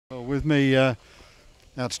with me,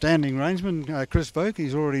 outstanding rangeman, Chris Voak.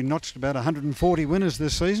 He's already notched about 140 winners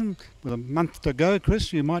this season. With a month to go,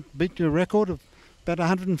 Chris, you might beat your record of about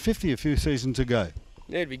 150 a few seasons ago.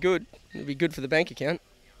 Yeah, it'd be good. It'd be good for the bank account.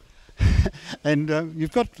 And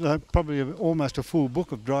you've got probably almost a full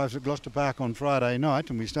book of drives at Gloucester Park on Friday night,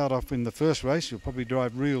 and we start off in the first race. You'll probably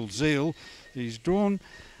drive Real Zeal. He's drawn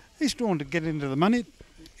to get into the money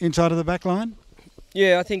inside of the back line.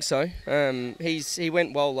 Yeah, I think so. He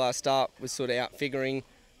went well last start, was sort of out figuring.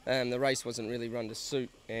 The race wasn't really run to suit,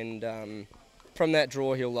 and from that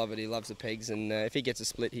draw he'll love it. He loves the pegs, and if he gets a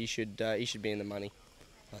split, he should be in the money,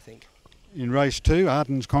 I think. In race 2,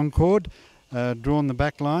 Arden's Concord, drawn the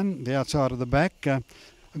back line, the outside of the back. A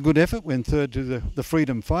good effort, went third to the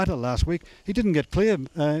Freedom Fighter last week. He didn't get clear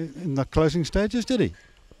in the closing stages, did he?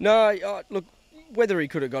 No, look, whether he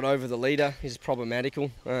could have got over the leader is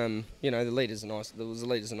problematical. The leader's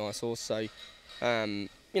a nice horse, so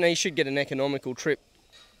he should get an economical trip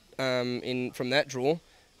from that draw.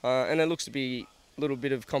 And it looks to be a little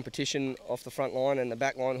bit of competition off the front line and the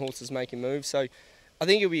back line horses making moves. So I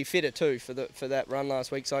think he'll be fitter too for that run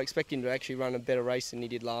last week. So I expect him to actually run a better race than he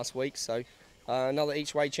did last week. So another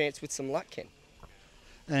each way chance with some luck, Ken.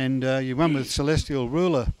 And you won with Celestial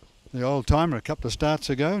Ruler, the old timer, a couple of starts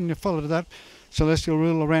ago, and you followed that. Celestial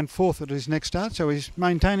Ruler ran 4th at his next start, so he's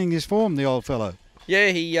maintaining his form, the old fellow.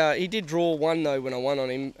 Yeah, he did draw 1 though when I won on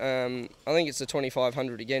him. I think it's the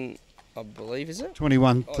 2500 again, I believe, is it?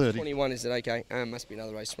 21.30. Oh, 21 is it? Okay, must be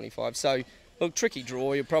another race 25. So look, tricky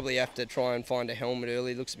draw. You'll probably have to try and find a helmet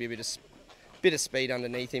early. Looks to be a bit of speed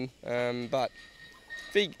underneath him, but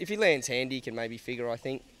if he lands handy, he can maybe figure, I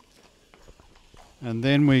think. And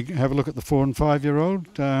then we have a look at the 4 and 5 year old.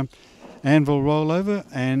 Anvil Rollover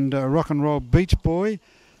and Rock and Roll Beach Boy.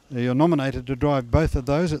 You're nominated to drive both of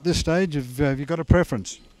those at this stage. Have you got a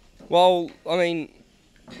preference? Well, I mean,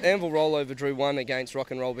 Anvil Rollover drew 1 against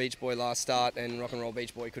Rock and Roll Beach Boy last start, and Rock and Roll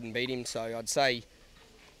Beach Boy couldn't beat him, so I'd say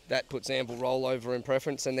that puts Anvil Rollover in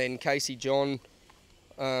preference. And then Casey John,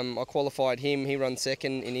 I qualified him. He ran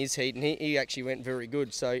second in his heat, and he actually went very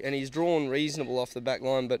good. So, and he's drawn reasonable off the back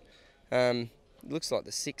line, but it looks like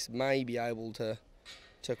the 6 may be able to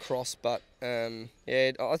cross, but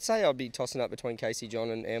yeah, I'd say I'd be tossing up between Casey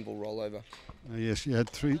John and Anvil Rollover. Yes, you had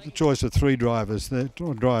the choice of 3 drivers there,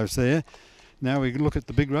 or drives there. Now we look at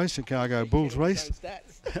the big race, Chicago Bulls race.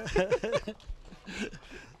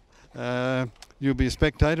 You'll be a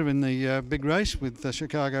spectator in the big race with the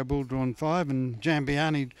Chicago Bull drawn 5 and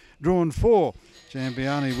Jambiani drawn 4.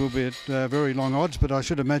 Jambiani will be at very long odds, but I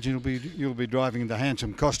should imagine you'll be driving the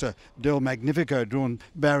handsome Costa del Magnifico drawn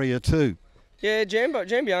barrier 2. Yeah,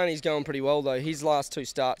 Jambiani's going pretty well though. His last 2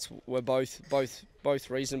 starts were both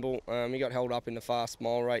reasonable. He got held up in the fast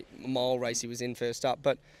mile race he was in first up,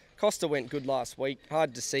 but Costa went good last week.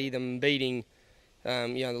 Hard to see them beating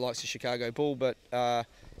the likes of Chicago Bull, but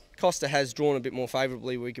Costa has drawn a bit more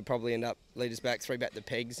favourably. We could probably end up leaders back, 3 back the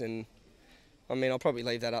pegs, and I mean I'll probably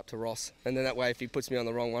leave that up to Ross, and then that way if he puts me on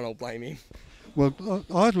the wrong one I'll blame him. Well,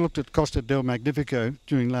 I looked at Costa del Magnifico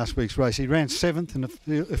during last week's race. He ran 7th in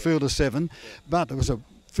a field of 7, but it was a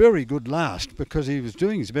very good last because he was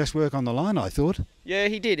doing his best work on the line, I thought. Yeah,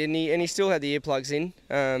 he did, and he still had the earplugs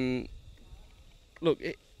in. Look,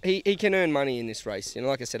 he can earn money in this race.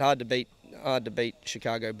 Like I said, hard to beat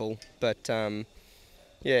Chicago Bull, but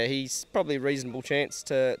yeah, he's probably a reasonable chance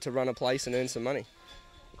to run a place and earn some money.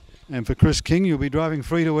 And for Chris King, you'll be driving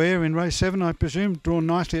free to air in race 7, I presume. Drawn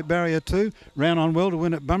nicely at barrier 2. Ran on well to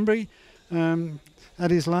win at Bunbury at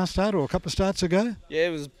his last start or a couple of starts ago. Yeah,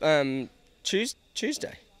 it was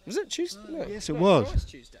Tuesday. Was it Tuesday? No. Yes, it was.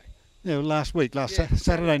 Tuesday. Yeah, last week,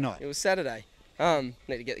 Saturday night. It was Saturday. Need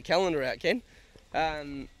to get the calendar out, Ken.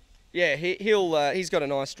 Yeah, he's got a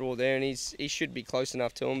nice draw there, and he should be close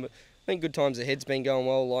enough to him. But I think Good Times Ahead's been going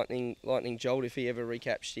well. Lightning Jolt, if he ever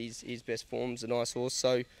recaps his best form's a nice horse.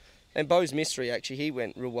 So. And Bo's Mystery, actually, he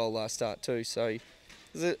went real well last start too. So,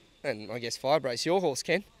 and I guess Firebrace, your horse,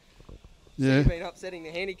 Ken. Yeah. So you've been upsetting the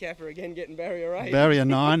handicapper again, getting barrier 8. Barrier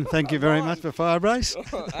 9, thank you very much for Firebrace.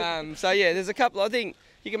 So yeah, there's a couple. I think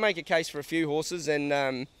you can make a case for a few horses,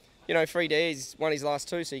 and Free D's won his last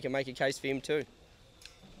 2, so you can make a case for him too.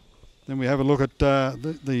 Then we have a look at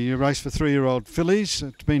the race for 3-year-old fillies.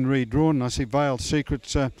 It's been redrawn. I see Veiled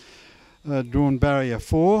Secrets drawn barrier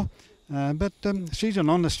 4. But she's an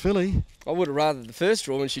honest filly. I would have rather the first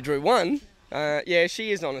draw when she drew 1. Yeah,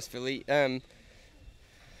 she is an honest filly.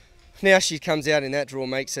 Now she comes out in that draw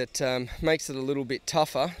makes it a little bit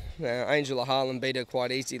tougher. Angela Harlan beat her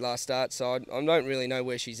quite easy last start, so I don't really know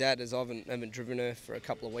where she's at, as I haven't driven her for a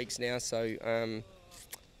couple of weeks now. So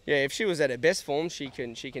yeah, if she was at her best form, she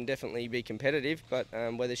can definitely be competitive. But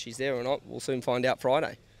whether she's there or not, we'll soon find out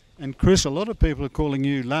Friday. And Chris, a lot of people are calling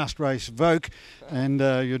you last race Voak, and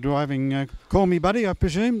you're driving Call Me Buddy, I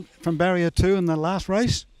presume, from Barrier 2 in the last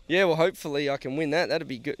race? Yeah, well, hopefully I can win that. That'd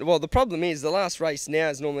be good. Well, the problem is the last race now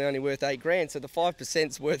is normally only worth $8,000, so the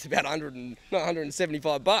 5%'s worth about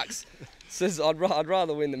 $175. So I'd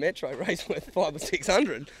rather win the Metro race worth 500 or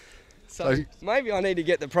 600. So maybe I need to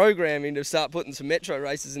get the program in to start putting some Metro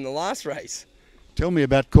races in the last race. Tell me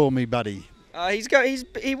about Call Me Buddy. He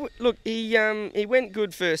went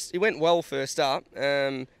good first. He went well first up,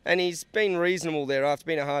 and he's been reasonable thereafter.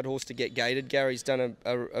 Been a hard horse to get gated. Gary's done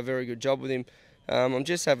a very good job with him. I'm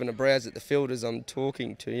just having a browse at the field as I'm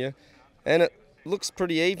talking to you, and it looks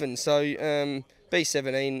pretty even. So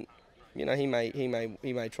B17, you know, he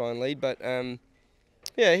may try and lead, but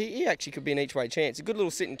yeah, he actually could be an each way chance. A good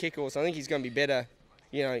little sit and kick horse. I think he's going to be better,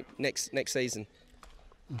 you know, next season.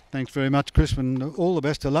 Thanks very much, Chris, and all the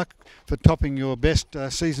best of luck for topping your best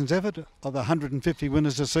season's effort of 150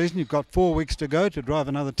 winners a season. You've got 4 weeks to go to drive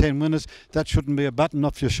another 10 winners. That shouldn't be a button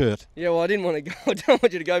off your shirt. Yeah, well, I didn't want to go. I don't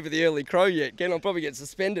want you to go for the early crow yet, Ken. I'll probably get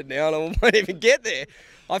suspended now, and I won't even get there.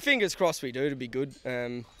 Fingers crossed we do to be good.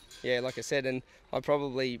 Yeah, like I said, and I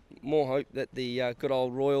probably more hope that the good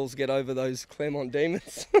old Royals get over those Claremont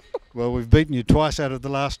Demons. Well, we've beaten you twice out of the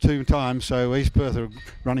last 2 times, so East Perth are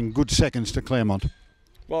running good seconds to Claremont.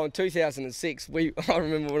 Well, in 2006, I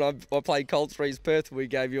remember when I played Colts for East Perth, we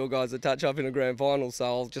gave your guys a touch-up in a grand final, so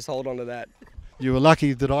I'll just hold on to that. You were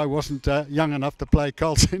lucky that I wasn't young enough to play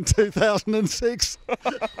Colts in 2006.